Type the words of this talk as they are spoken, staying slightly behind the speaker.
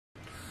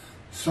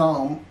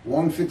Psalm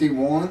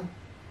 151,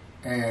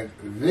 and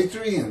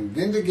victory and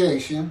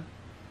vindication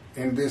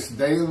in this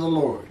day of the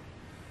Lord.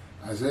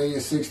 Isaiah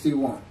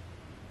 61.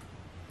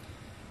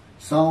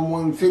 Psalm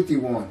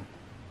 151.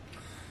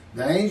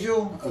 The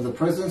angel of the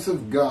presence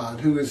of God,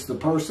 who is the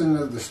person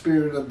of the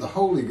Spirit of the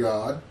Holy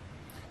God,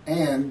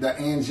 and the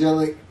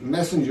angelic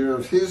messenger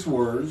of his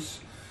words,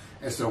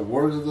 as the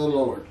word of the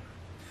Lord,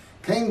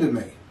 came to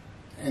me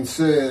and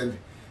said,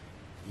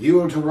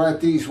 "You are to write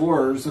these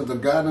words of the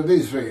God of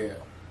Israel.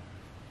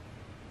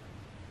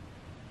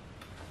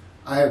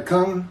 I have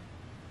come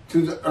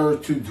to the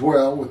earth to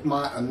dwell with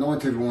my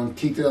anointed one,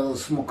 Keith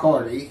Ellis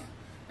McCarty,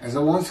 as I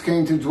once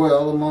came to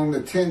dwell among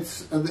the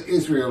tents of the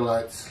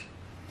Israelites,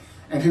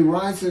 and who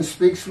writes and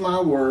speaks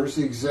my words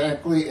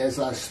exactly as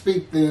I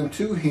speak them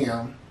to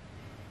him,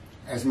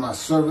 as my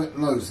servant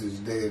Moses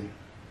did."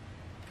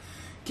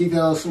 Keith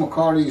Ellis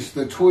McCarty is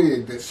the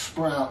twig that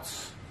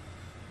sprouts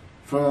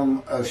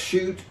from a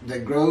shoot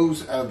that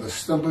grows out of the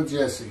stump of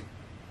Jesse,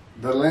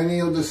 the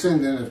lineal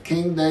descendant of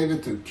King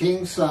David through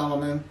King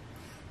Solomon,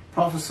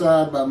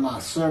 prophesied by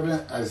my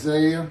servant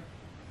Isaiah,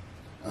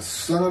 a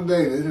son of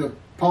David,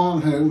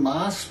 upon whom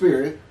my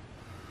spirit,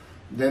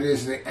 that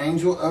is the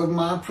angel of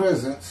my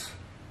presence,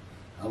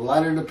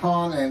 alighted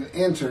upon and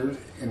entered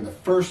in the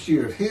first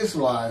year of his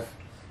life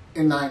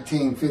in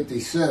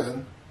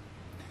 1957,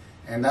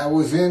 and I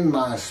was in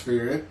my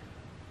spirit,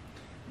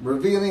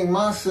 revealing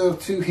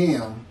myself to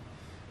him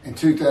in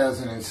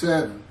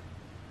 2007.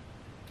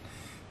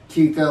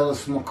 Keith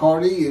Ellis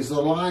McCarty is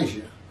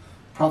Elijah,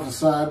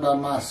 prophesied by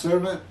my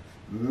servant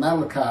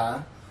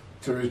Malachi,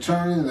 to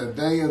return in the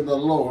day of the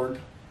Lord,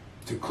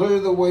 to clear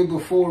the way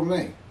before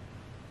me,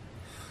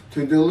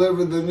 to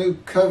deliver the new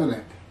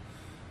covenant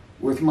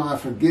with my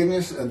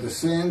forgiveness of the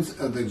sins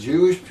of the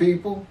Jewish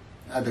people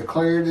I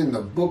declared in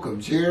the book of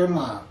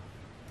Jeremiah,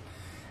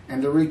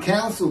 and to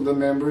recounsel the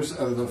members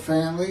of the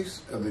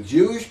families of the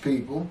Jewish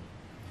people,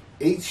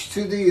 each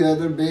to the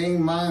other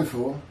being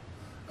mindful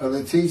of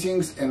the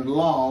teachings and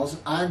laws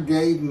I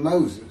gave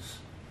Moses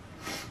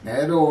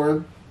at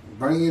Oreb,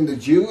 bringing the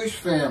Jewish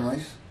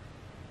families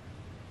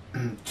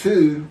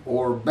to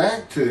or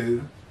back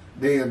to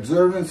the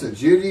observance of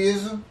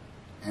Judaism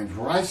and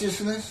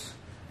righteousness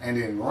and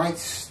in right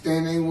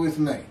standing with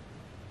me.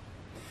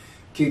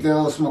 Keith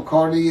Ellis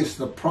McCarty is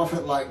the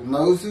prophet like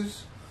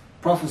Moses,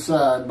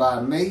 prophesied by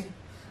me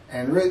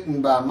and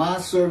written by my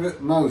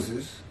servant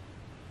Moses,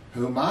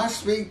 whom I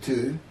speak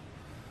to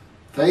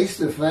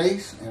face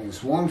and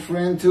as one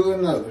friend to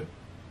another,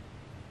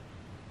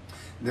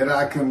 that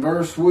I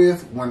converse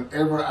with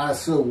whenever I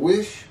so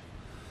wish,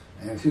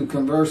 and who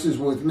converses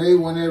with me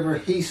whenever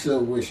he so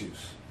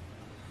wishes,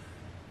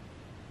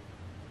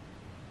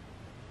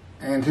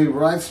 and who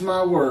writes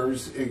my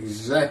words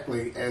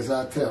exactly as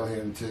I tell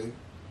him to.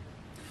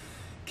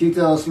 Keith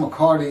Ellis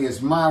McCarty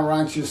is my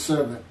righteous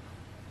servant,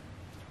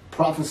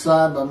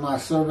 prophesied by my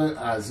servant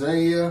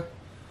Isaiah,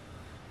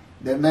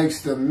 that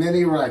makes the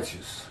many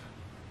righteous,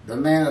 the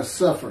man of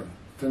suffering,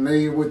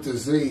 familiar with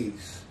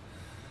disease,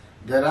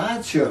 that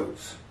I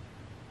chose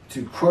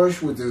to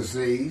crush with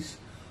disease,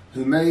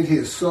 who made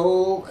his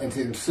soul and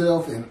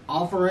himself an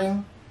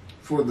offering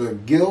for the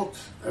guilt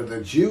of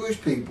the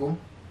Jewish people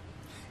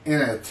in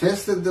a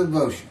test of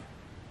devotion.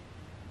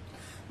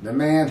 The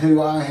man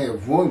who I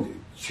have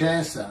wounded,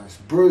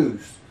 chastised,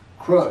 bruised,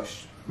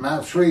 crushed,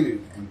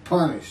 maltreated, and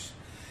punished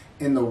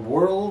in the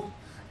world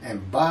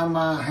and by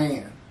my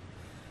hand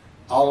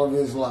all of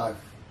his life.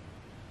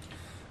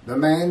 The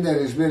man that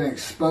has been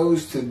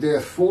exposed to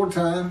death 4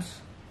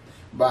 times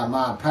by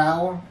my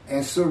power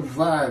and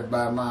survived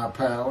by my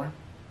power.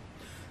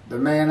 The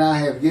man I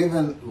have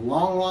given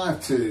long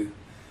life to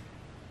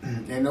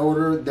in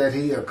order that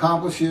he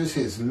accomplishes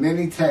his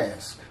many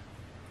tasks.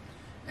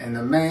 And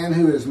the man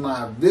who is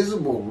my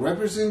visible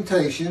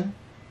representation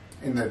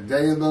in the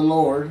day of the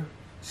Lord,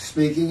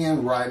 speaking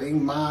and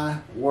writing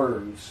my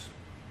words.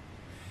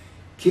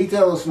 Keith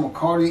Ellis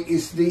McCarty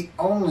is the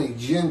only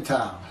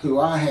Gentile who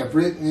I have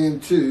written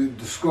into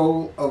the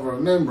scroll of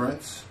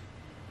remembrance.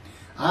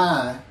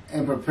 I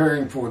am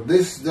preparing for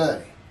this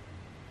day,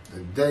 the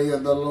day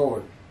of the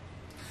Lord.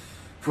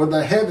 For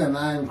the heaven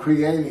I am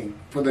creating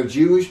for the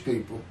Jewish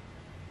people.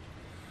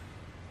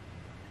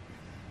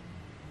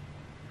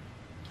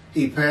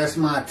 He passed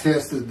my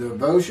test of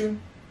devotion.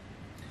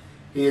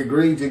 He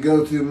agreed to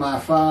go through my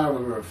fire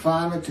of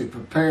refinement to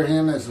prepare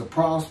him as a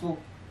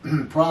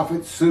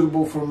prophet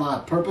suitable for my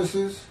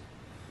purposes,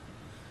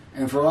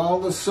 and for all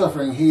the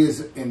suffering he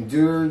has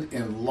endured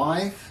in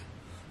life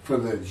for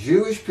the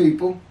Jewish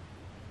people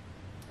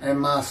and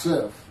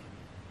myself.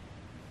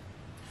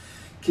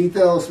 Keith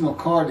Ellis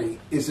McCarty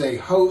is a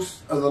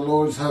host of the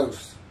Lord's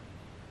host,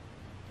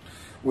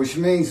 which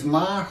means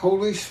my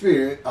Holy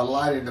Spirit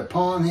alighted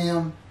upon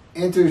him,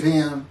 entered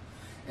him,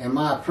 and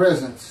my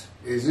presence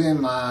is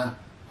in my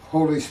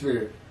Holy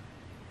Spirit.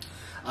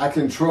 I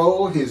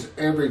control his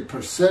every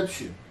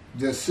perception,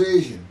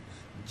 decision,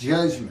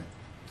 judgment,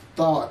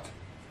 thought,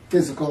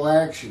 physical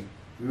action,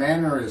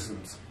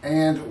 mannerisms,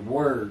 and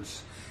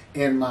words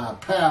in my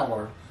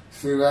power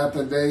throughout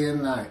the day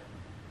and night.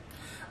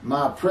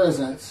 My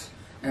presence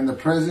and the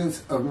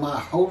presence of my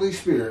Holy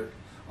Spirit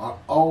are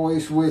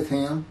always with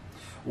him,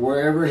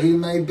 wherever he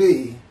may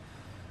be,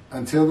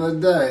 until the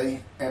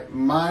day, at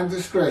my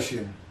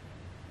discretion,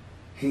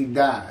 he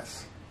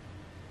dies.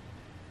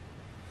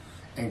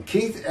 And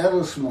Keith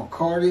Ellis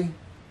McCarty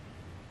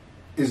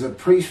is a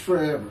priest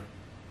forever,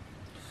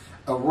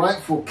 a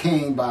rightful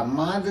king by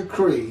my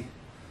decree,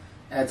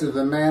 after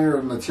the manner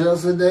of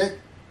Melchizedek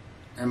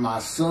and my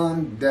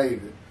son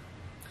David.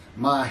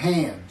 My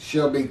hand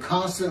shall be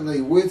constantly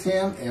with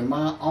him, and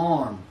my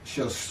arm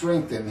shall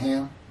strengthen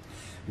him.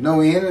 No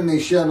enemy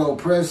shall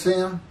oppress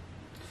him,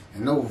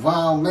 and no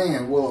vile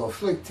man will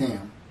afflict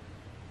him.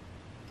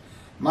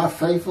 My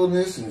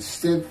faithfulness and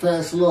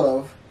steadfast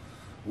love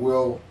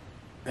will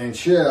and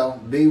shall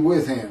be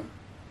with him.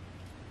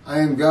 I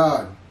am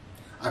God.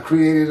 I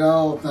created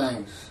all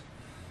things.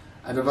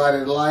 I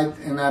divided light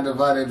and I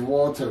divided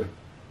water.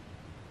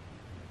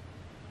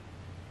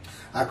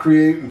 I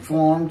created and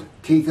formed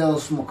Keith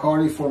Ellis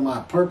McCarty for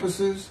my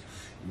purposes,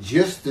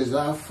 just as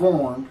I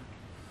formed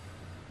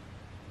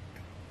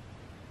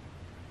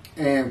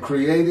and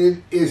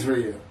created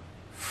Israel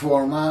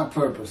for my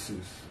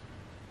purposes.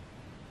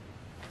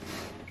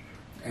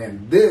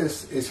 And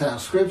this is how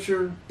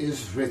Scripture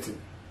is written.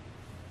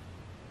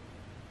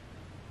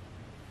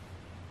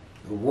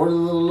 The word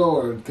of the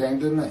Lord came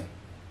to me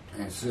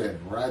and said,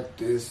 write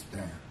this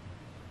down.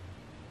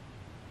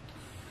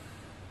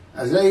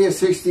 Isaiah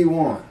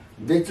 61,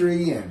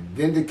 victory and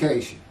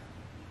vindication.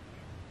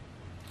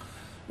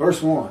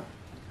 Verse 1,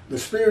 the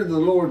Spirit of the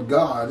Lord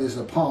God is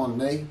upon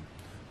me,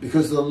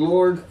 because the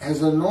Lord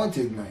has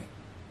anointed me.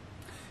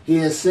 He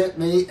has sent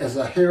me as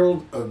a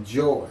herald of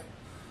joy,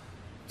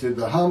 to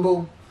the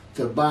humble,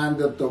 to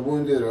bind up the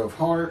wounded of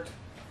heart,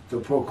 to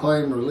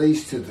proclaim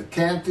release to the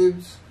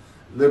captives,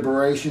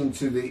 liberation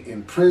to the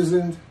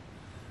imprisoned,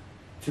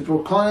 to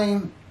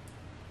proclaim,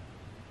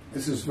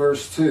 this is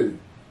verse 2,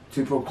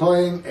 to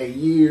proclaim a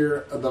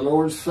year of the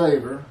Lord's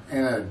favor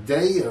and a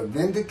day of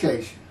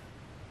vindication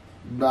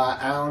by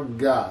our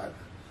God,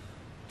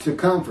 to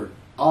comfort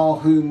all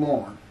who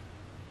mourn.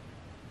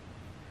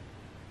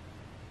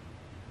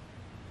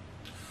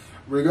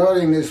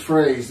 Regarding this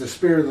phrase, the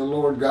Spirit of the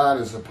Lord God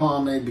is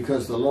upon me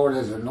because the Lord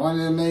has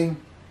anointed me,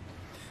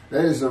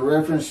 that is a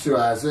reference to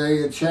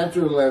Isaiah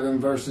chapter 11,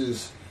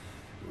 verses,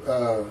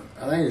 I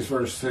think it's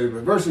verse 2,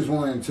 but verses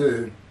 1 and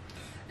 2.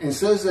 And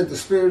says that the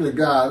Spirit of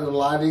God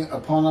alighting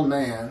upon a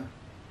man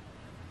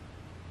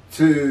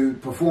to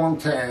perform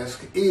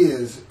tasks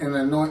is an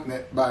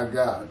anointment by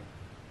God.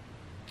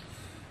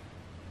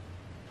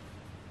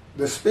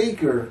 The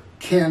speaker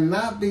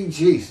cannot be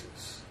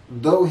Jesus,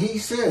 though he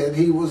said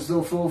he was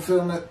the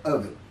fulfillment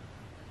of it.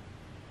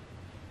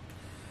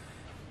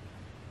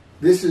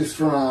 This is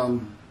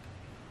from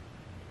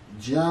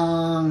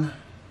John,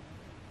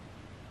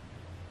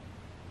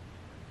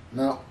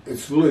 no,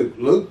 it's Luke,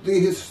 Luke the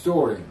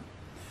historian,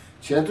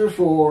 chapter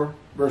 4,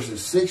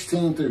 verses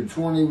 16 through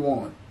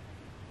 21.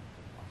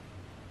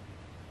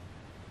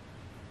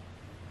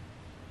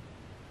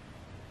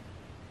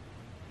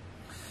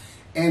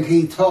 And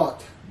he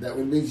taught, that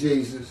would be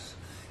Jesus,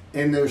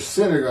 in their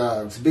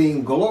synagogues,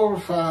 being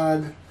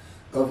glorified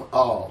of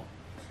all.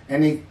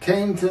 And he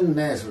came to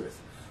Nazareth,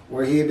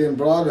 where he had been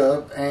brought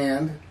up,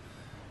 and,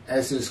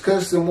 as his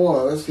custom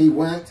was, he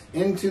went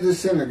into the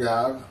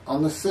synagogue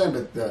on the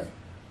Sabbath day,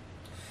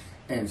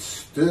 and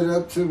stood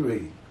up to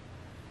read.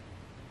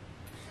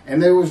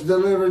 And there was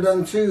delivered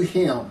unto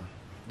him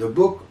the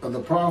book of the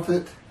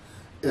prophet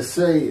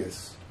Isaiah.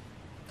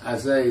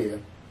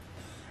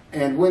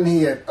 And when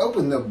he had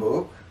opened the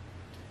book,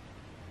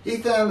 he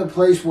found a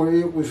place where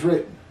it was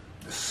written,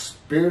 the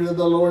Spirit of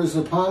the Lord is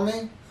upon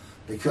me,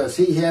 because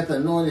he hath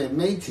anointed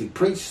me to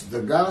preach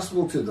the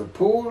gospel to the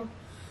poor.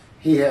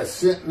 He hath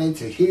sent me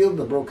to heal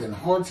the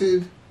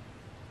brokenhearted,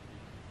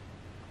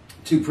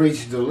 to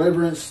preach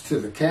deliverance to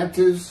the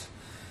captives,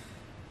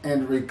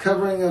 and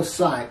recovering of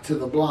sight to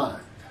the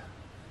blind,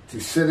 to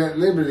set at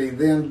liberty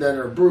them that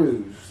are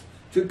bruised,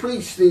 to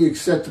preach the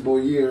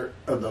acceptable year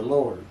of the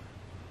Lord.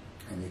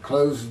 And he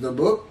closed the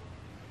book,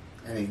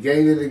 and he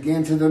gave it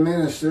again to the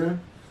minister,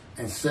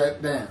 and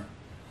sat down.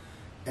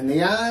 And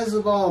the eyes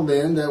of all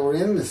them that were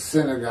in the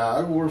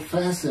synagogue were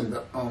fastened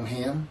on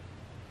him.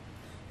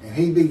 And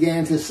he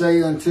began to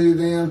say unto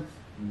them,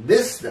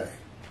 this day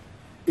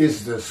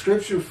is the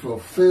scripture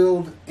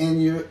fulfilled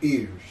in your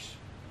ears.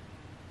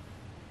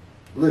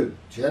 Luke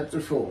chapter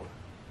 4,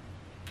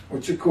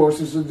 which of course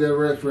is a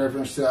direct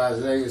reference to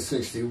Isaiah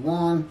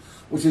 61,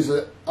 which is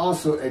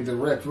also a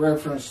direct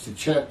reference to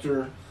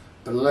chapter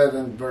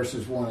 11,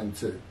 verses 1 and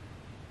 2.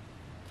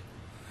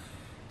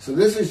 So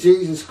this is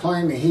Jesus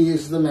claiming he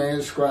is the man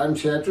described in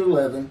chapter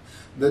 11,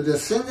 the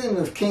descendant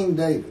of King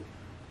David,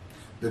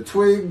 the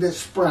twig that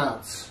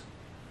sprouts,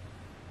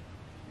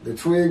 the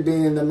twig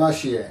being the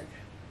Moshiach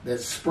that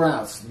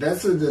sprouts.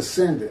 That's a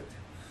descendant.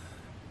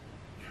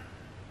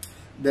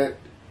 That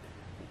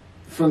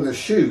from the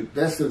shoot,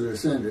 that's the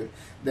descendant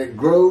that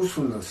grows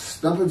from the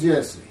stump of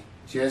Jesse.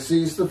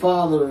 Jesse is the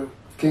father of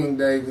King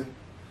David.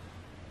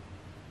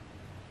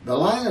 The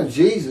line of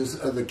Jesus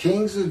of the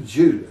kings of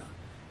Judah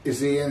is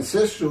the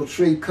ancestral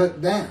tree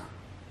cut down,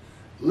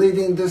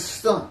 leaving the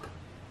stump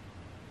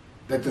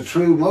that the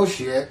true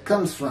Moshiach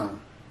comes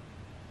from.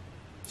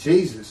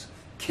 Jesus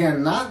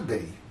cannot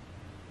be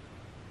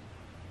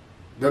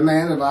the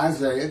man of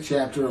Isaiah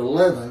chapter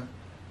 11,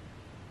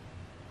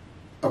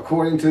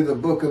 according to the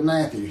book of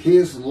Matthew.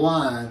 His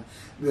line,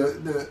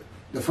 the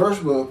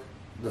first book,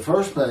 the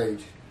first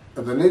page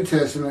of the New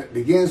Testament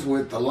begins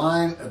with the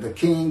line of the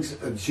kings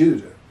of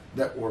Judah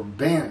that were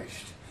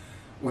banished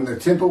when the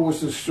temple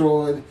was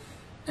destroyed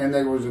and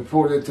they were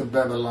deported to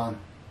Babylon.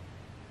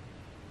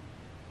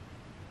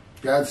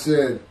 God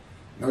said,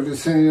 no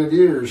descendant of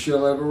yours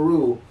shall ever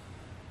rule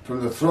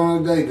from the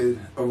throne of David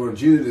over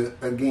Judah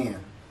again.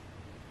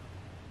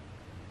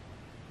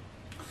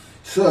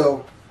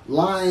 So,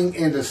 lying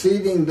and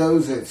deceiving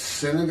those at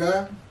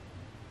Synagogue,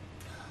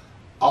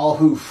 all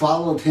who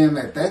followed him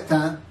at that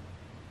time,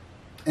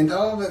 and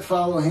all that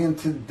follow him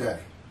today.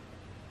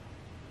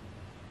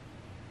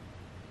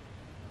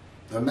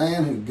 The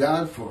man who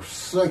God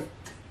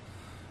forsaked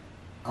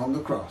on the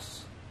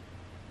cross.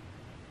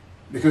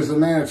 Because the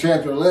man of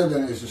chapter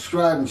 11 is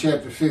described in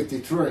chapter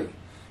 53.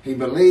 He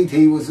believed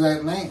he was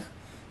that man.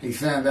 He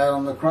found out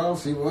on the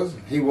cross he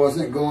wasn't. He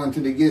wasn't going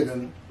to be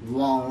given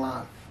long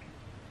life.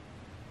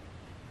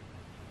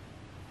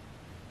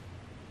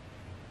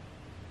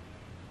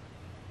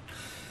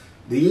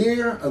 The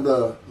year of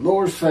the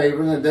Lord's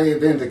favor and the day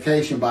of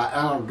vindication by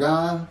our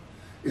God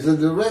is a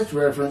direct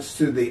reference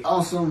to the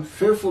awesome,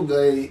 fearful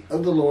day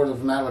of the Lord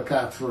of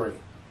Malachi 3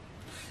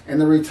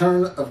 and the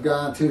return of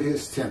God to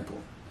his temple.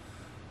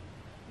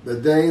 The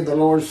day of the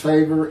Lord's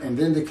favor and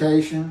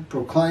vindication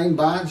proclaimed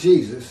by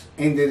Jesus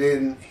ended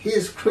in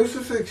his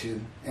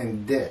crucifixion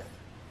and death.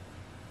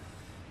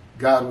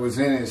 God was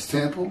in his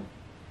temple,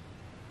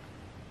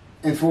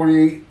 and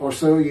 40 or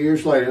so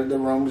years later, the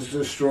Romans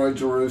destroyed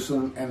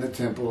Jerusalem and the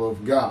temple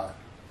of God.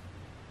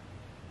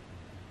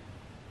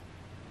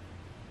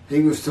 He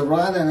was to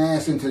ride an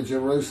ass into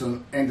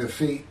Jerusalem and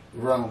defeat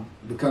Rome,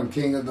 become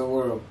king of the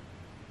world.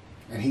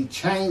 And he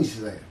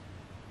changed that.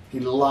 He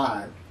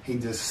lied. He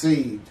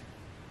deceived.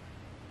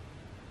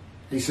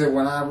 He said,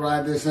 when I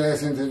ride this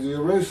ass into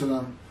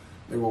Jerusalem,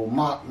 they will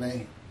mock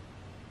me,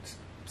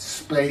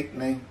 spate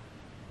me,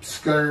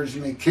 scourge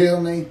me,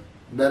 kill me,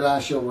 but I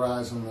shall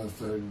rise on the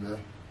third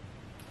day.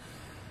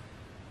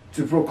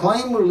 To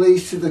proclaim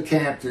release to the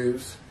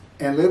captives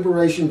and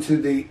liberation to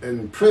the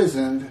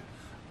imprisoned,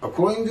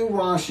 according to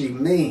Rashi,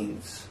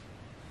 means,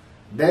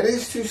 that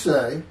is to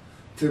say,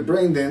 to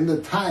bring them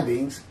the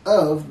tidings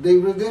of the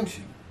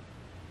redemption.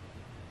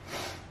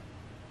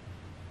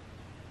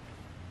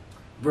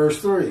 Verse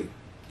 3.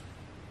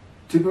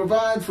 To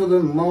provide for the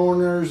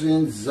mourners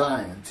in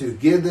Zion, to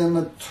give them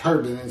a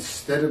turban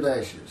instead of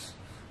ashes,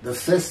 the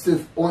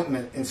festive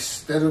ointment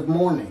instead of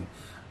mourning,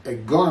 a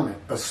garment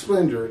of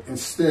splendor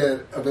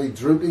instead of a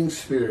drooping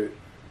spirit.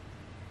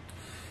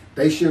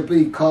 They shall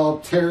be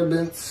called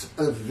terebinths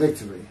of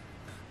victory,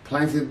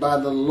 planted by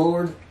the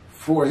Lord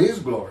for his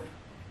glory.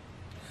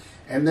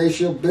 And they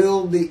shall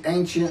build the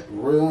ancient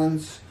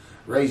ruins,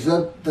 raise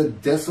up the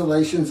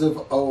desolations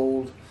of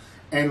old,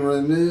 and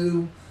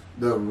renew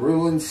the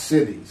ruined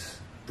cities,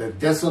 the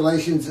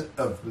desolations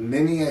of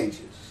many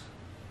ages,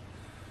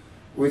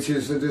 which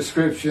is a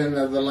description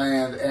of the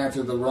land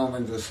after the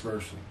Roman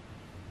dispersal.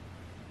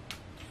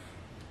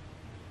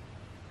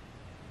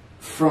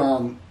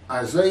 From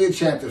Isaiah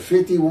chapter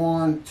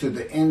 51 to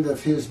the end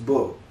of his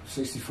book,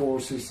 64,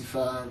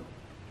 65,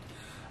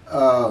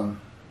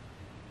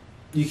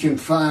 you can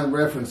find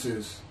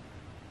references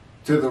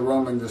to the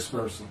Roman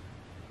dispersal.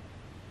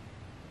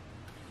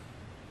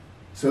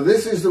 So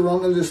this is the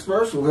Roman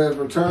dispersal who have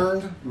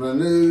returned,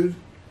 renewed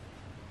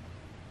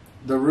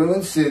the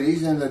ruined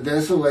cities and the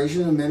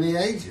desolation of many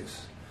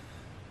ages.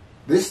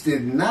 This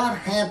did not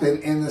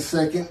happen in the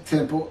Second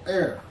Temple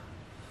era.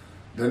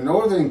 The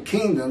northern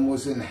kingdom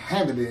was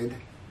inhabited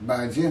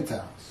by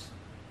Gentiles.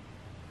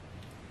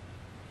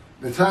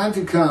 The time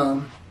to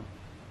come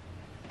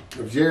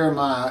of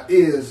Jeremiah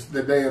is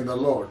the day of the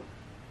Lord.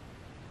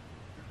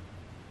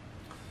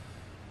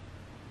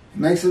 He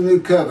makes a new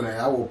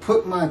covenant. I will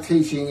put my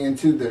teaching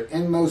into their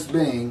inmost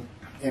being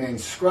and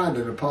inscribe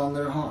it upon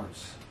their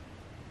hearts.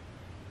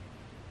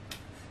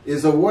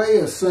 Is a way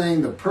of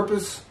saying the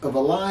purpose of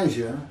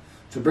Elijah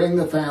to bring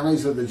the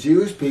families of the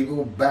Jewish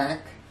people back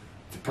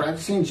to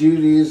practicing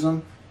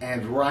Judaism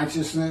and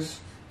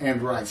righteousness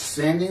and right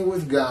standing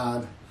with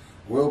God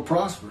will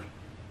prosper.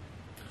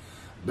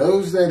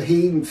 Those that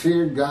heed and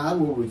fear God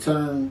will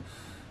return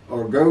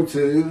or go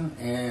to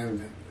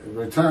and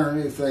return,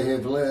 if they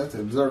have left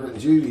observant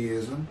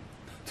Judaism,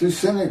 to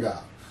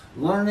synagogue,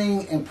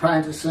 learning and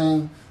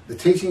practicing the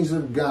teachings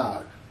of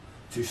God,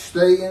 to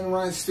stay in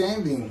right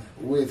standing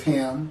with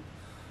him,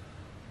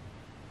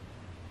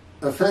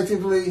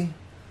 effectively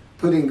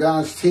putting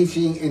God's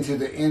teaching into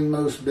the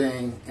inmost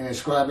being and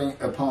inscribing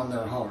upon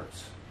their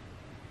hearts.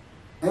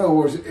 In other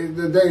words,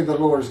 the day of the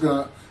Lord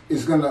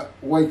is going to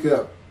wake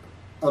up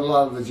a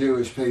lot of the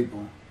Jewish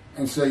people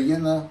and say, you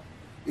know,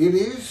 it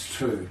is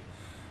true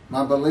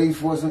My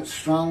belief wasn't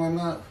strong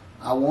enough.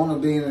 I want to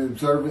be an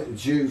observant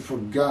Jew for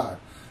God.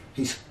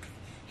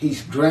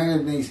 He's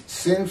granted me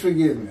sin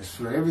forgiveness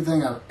for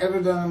everything I've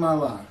ever done in my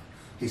life.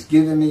 He's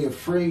given me a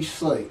free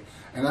slate.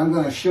 And I'm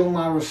going to show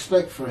my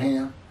respect for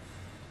him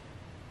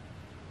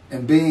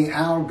and being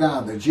our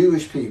God, the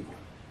Jewish people,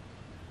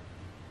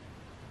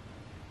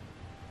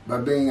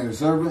 by being an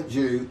observant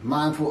Jew,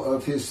 mindful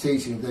of his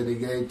teaching that he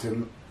gave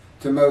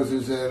to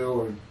Moses at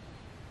order.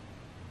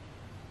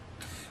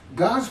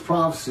 God's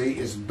prophecy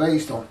is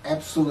based on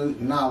absolute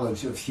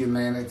knowledge of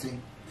humanity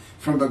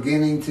from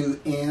beginning to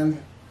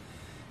end.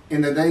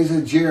 In the days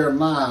of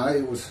Jeremiah,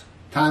 it was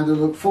time to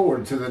look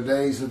forward to the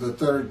days of the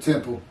third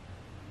temple.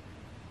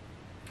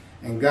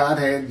 And God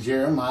had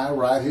Jeremiah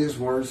write his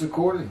words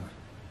accordingly.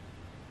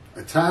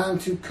 A time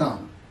to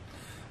come.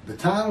 The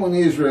time when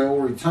Israel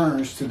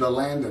returns to the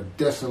land of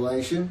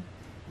desolation,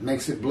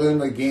 makes it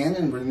bloom again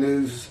and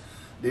renews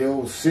the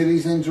old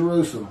cities in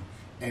Jerusalem.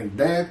 And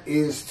that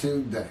is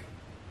today.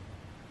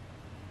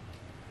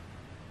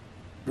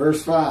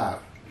 Verse 5.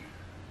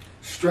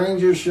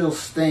 Strangers shall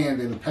stand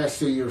and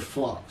pasture your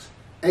flocks.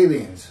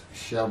 Aliens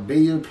shall be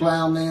your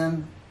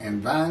plowmen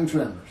and vine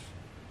trimmers.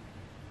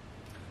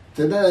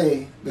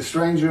 Today, the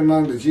stranger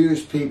among the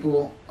Jewish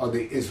people are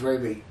the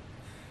Israeli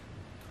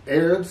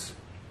Arabs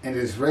and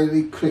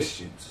Israeli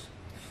Christians.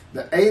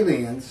 The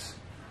aliens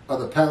are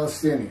the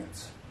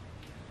Palestinians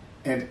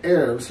and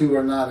Arabs who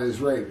are not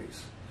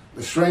Israelis.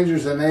 The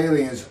strangers and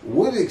aliens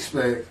would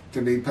expect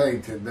to be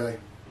paid today.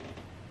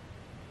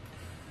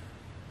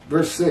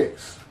 Verse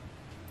 6.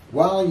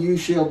 While you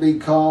shall be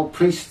called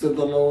priests of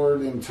the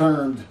Lord and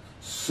termed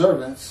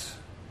servants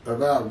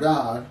of our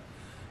God,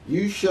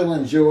 you shall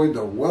enjoy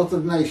the wealth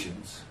of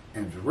nations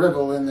and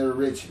revel in their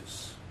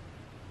riches.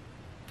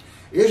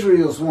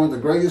 Israel is one of the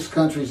greatest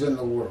countries in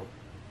the world.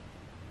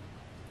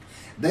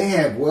 They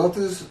have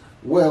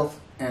wealth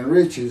and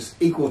riches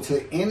equal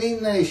to any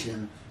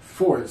nation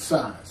for its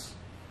size,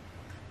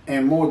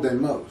 and more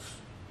than most.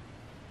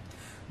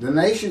 The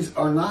nations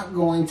are not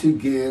going to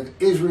give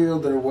Israel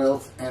their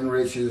wealth and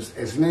riches,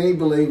 as many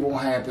believe will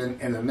happen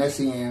in the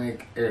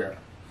Messianic era.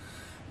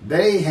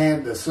 They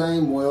have the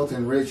same wealth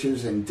and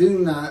riches and do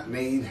not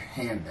need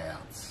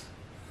handouts.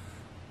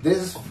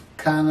 This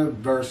kind of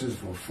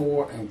verses were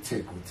for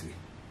antiquity.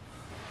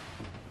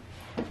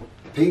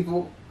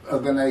 People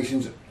of the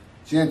nations,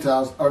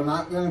 Gentiles, are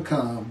not going to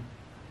come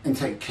and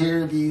take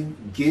care of you,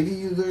 give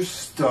you their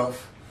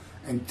stuff,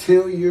 and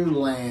till your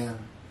land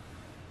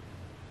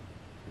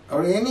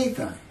or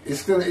anything.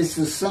 It's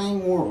the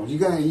same world. You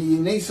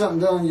need something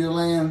done on your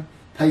land,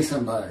 pay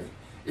somebody.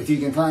 If you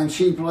can find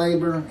cheap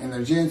labor and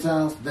they're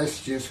Gentiles,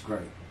 that's just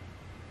great.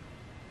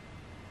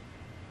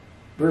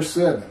 Verse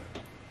 7.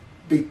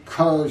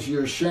 Because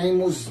your shame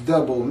was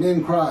double,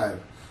 men cried,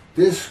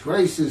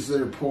 disgrace is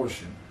their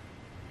portion.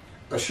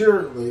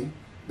 Assuredly,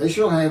 they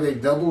shall have a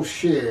double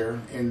share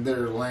in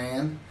their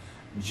land.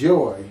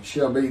 Joy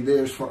shall be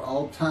theirs for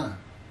all time.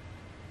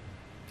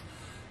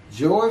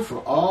 Joy for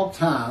all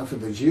time for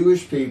the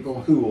Jewish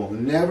people who will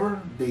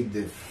never be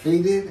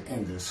defeated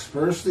and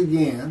dispersed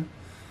again.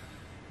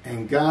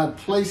 And God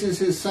places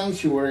his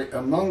sanctuary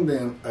among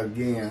them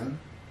again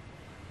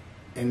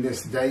in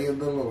this day of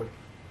the Lord.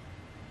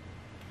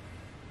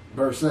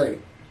 Verse 8.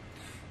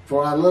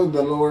 For I love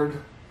the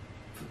Lord,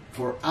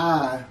 for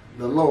I,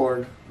 the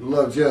Lord,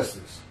 love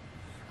justice.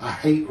 I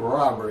hate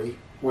robbery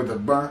with a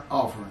burnt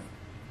offering.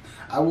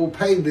 I will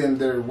pay them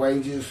their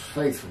wages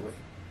faithfully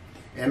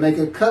and make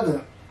a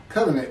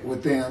covenant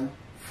with them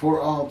for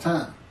all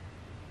time.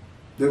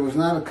 There was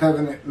not a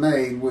covenant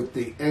made with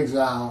the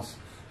exiles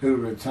who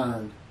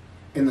returned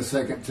in the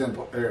Second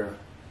Temple era.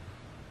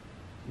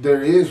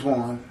 There is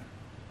one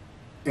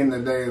in the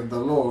day of the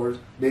Lord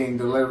being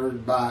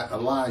delivered by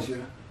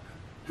Elijah,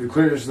 who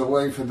clears the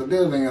way for the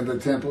building of the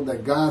temple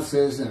that God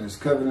says in his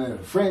covenant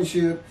of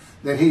friendship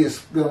that he is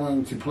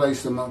going to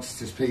place amongst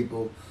his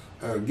people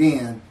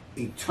again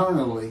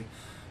eternally,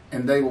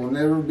 and they will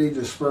never be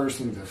dispersed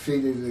and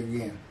defeated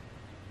again.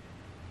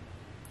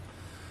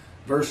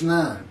 Verse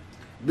 9.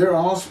 Their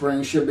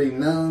offspring shall be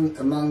known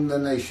among the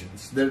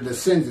nations, their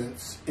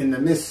descendants in the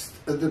midst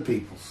of the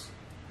peoples.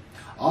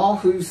 All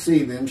who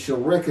see them shall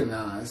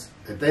recognize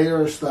that they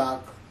are a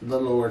stock the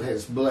Lord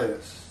has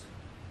blessed.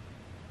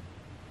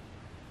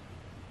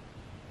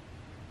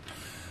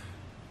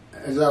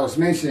 As I was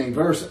mentioning,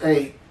 verse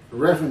 8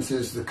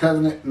 references the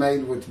covenant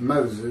made with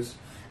Moses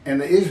and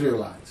the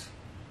Israelites,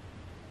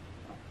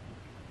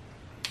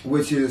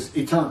 which is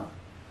eternal.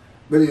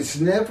 But it's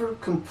never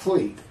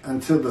complete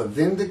until the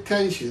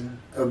vindication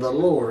of the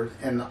Lord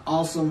and the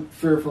awesome,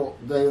 fearful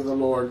day of the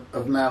Lord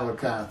of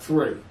Malachi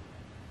 3.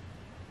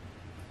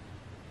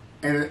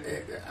 And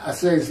I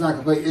say it's not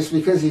complete. It's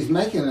because he's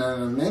making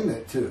an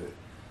amendment to it.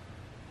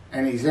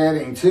 And he's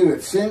adding to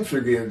it sin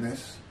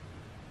forgiveness,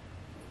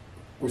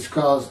 which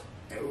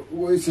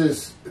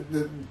is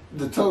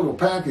the total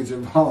package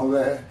of all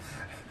that,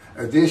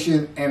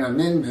 addition and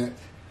amendment,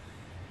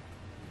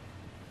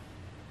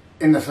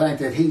 in the fact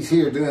that he's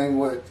here doing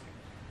what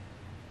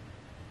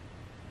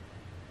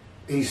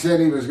he said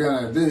he was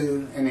going to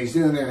do, and he's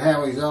doing it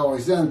how he's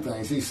always done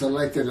things. He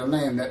selected a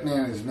man. That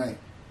man is me.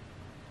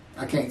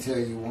 I can't tell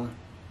you one.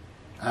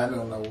 I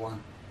don't know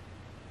one.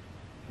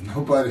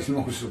 Nobody's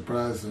more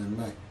surprised than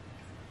me.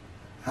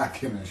 I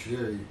can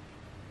assure you.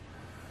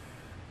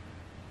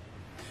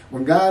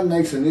 When God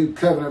makes a new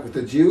covenant with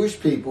the Jewish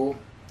people,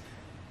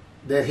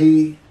 that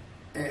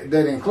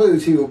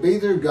includes he will be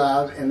their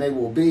God and they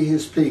will be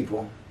his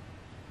people.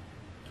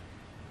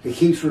 He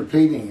keeps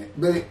repeating it.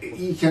 But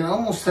you can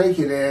almost take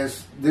it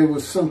as there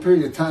was some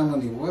period of time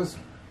when he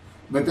wasn't.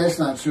 But that's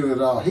not true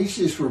at all. He's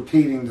just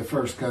repeating the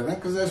first covenant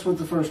because that's what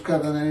the first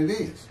covenant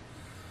is.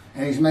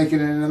 And he's making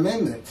an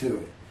amendment to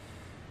it.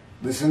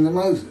 Listen to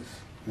Moses.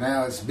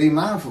 Now it's be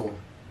mindful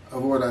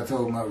of what I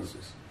told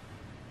Moses.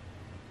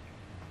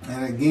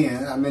 And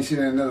again, I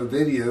mentioned in another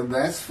video,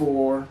 that's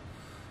for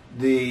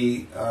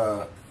the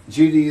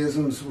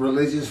Judaism's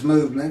religious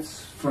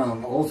movements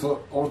from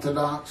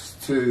Orthodox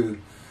to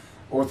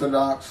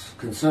Orthodox,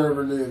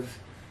 conservative,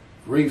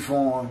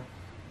 reform,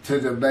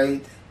 to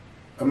debate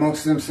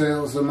amongst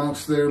themselves,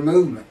 amongst their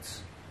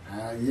movements.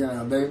 You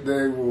know,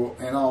 they will,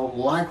 in all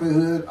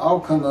likelihood, all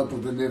come up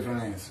with a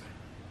different answer.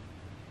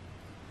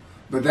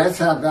 But that's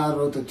how God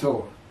wrote the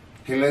Torah.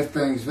 He left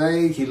things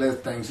vague. He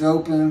left things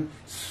open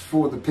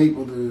for the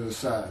people to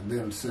decide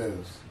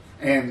themselves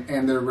and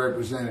their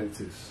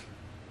representatives.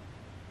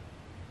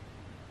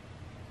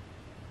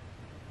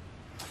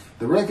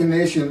 The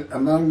recognition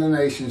among the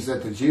nations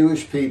that the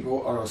Jewish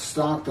people are a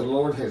stock the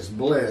Lord has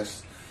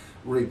blessed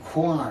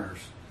requires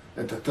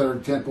that the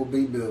third temple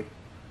be built.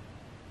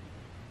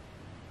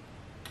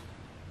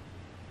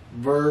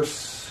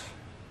 Verse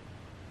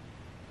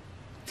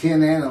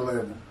 10 and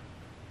 11.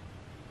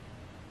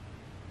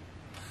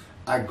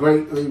 I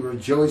greatly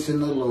rejoice in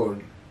the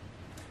Lord.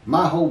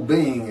 My whole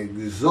being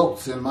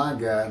exults in my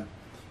God,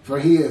 for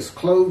he has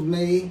clothed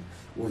me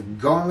with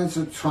garments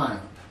of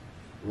triumph,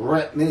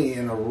 wrapped me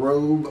in a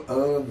robe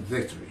of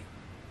victory.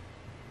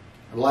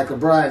 Like a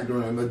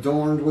bridegroom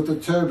adorned with a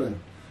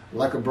turban,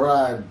 like a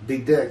bride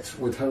bedecked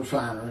with her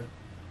finery.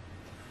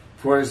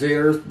 For as the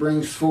earth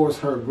brings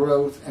forth her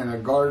growth, and a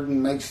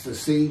garden makes the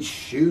seed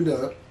shoot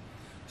up,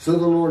 so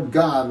the Lord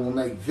God will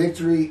make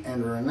victory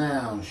and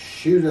renown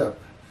shoot up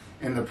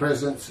in the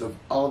presence of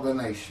all the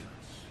nations.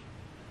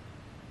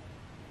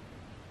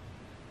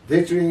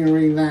 Victory and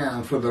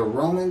renown for the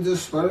Roman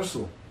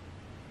dispersal.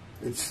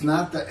 It's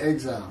not the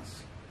exiles.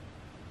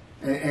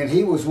 And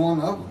he was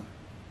one of them.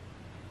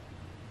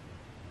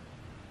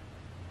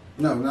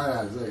 No, not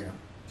Isaiah.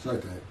 It's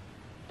like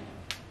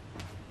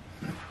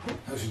that.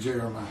 That's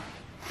Jeremiah.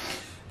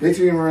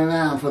 Victory and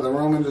renown for the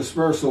Roman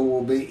dispersal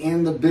will be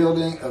in the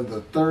building of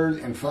the third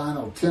and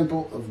final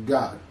temple of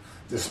God.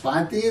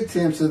 Despite the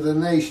attempts of the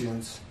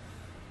nations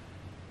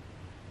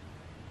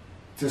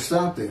to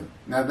stop them.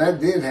 Now that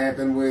did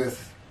happen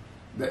with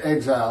the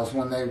exiles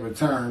when they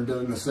returned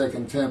during the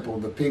second temple.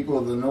 The people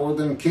of the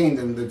northern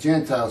kingdom, the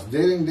Gentiles,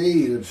 did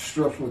indeed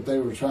obstruct what they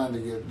were trying to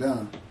get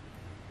done.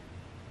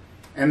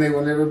 And they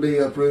will never be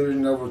uprooted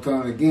and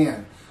overthrown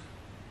again.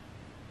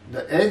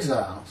 The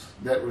exiles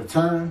that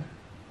returned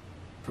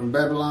from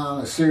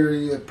Babylon,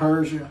 Assyria,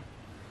 Persia,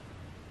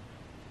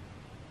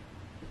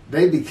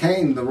 they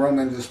became the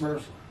Roman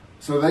dispersal.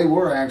 So they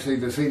were actually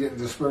defeated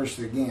and dispersed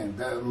again.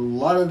 A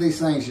lot of these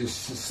things just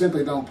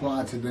simply don't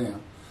apply to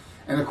them.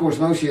 And of course,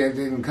 Moshiach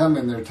didn't come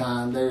in their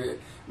time. They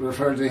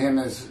referred to him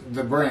as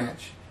the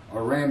branch,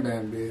 or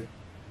Rambam did.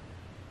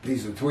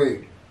 He's a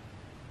twig.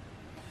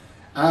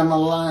 I'm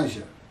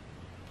Elijah,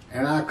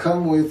 and I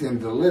come with and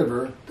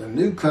deliver the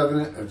new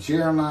covenant of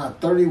Jeremiah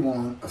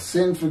 31 of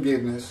sin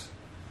forgiveness,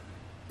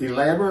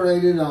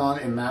 elaborated on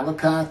in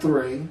Malachi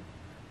 3,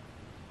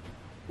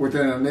 with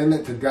an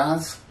amendment to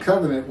God's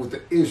covenant with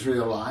the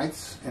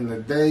Israelites in the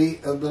day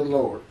of the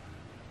Lord.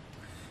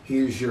 He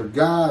is your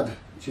God,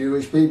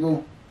 Jewish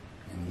people,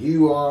 and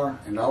you are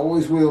and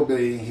always will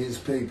be his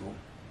people.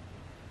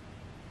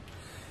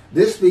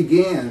 This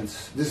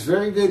begins, this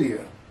very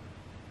video,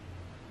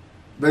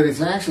 but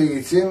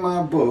it's in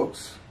my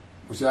books,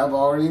 which I've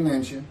already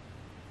mentioned.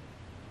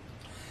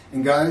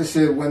 And God has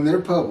said when they're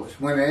published,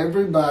 when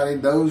everybody,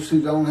 those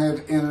who don't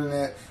have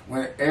internet,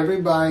 when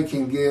everybody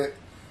can get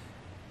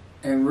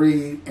and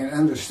read and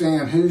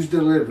understand who's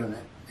delivering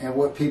it and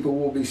what people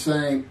will be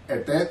saying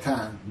at that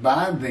time,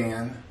 by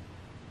then,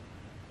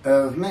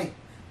 of me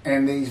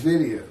and these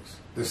videos.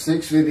 The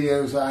 6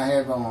 videos I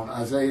have on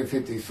Isaiah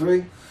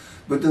 53,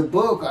 but the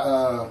book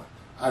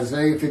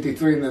Isaiah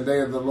 53 and the Day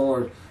of the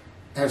Lord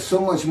has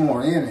so much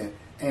more in it,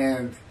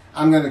 and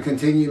I'm going to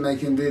continue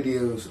making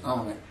videos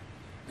on it.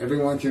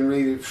 Everyone can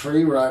read it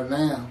free right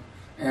now,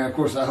 and of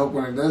course I hope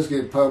when it does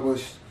get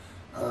published,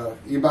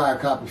 you buy a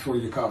copy for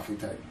your coffee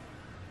table.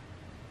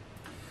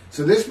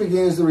 So this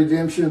begins the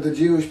redemption of the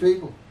Jewish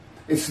people.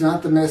 It's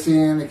not the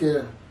Messianic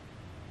era.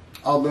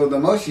 Although the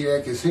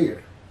Moshiach is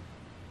here.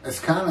 That's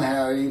kind of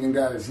how he even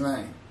got his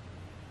name.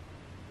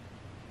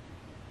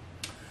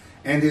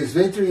 And his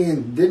victory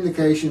and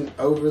vindication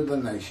over the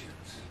nations.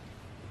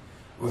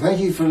 Well,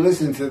 thank you for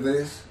listening to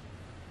this.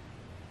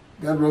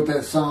 God wrote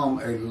that psalm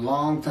a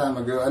long time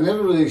ago. I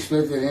never really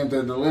expected him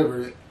to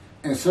deliver it,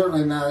 and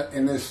certainly not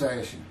in this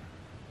fashion.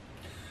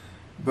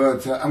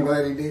 But I'm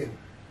glad he did.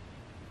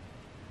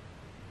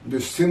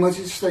 There's too much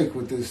at stake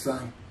with this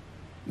thing.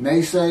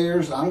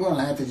 Naysayers, I'm going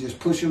to have to just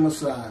push them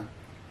aside.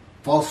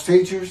 False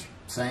teachers,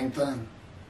 same thing.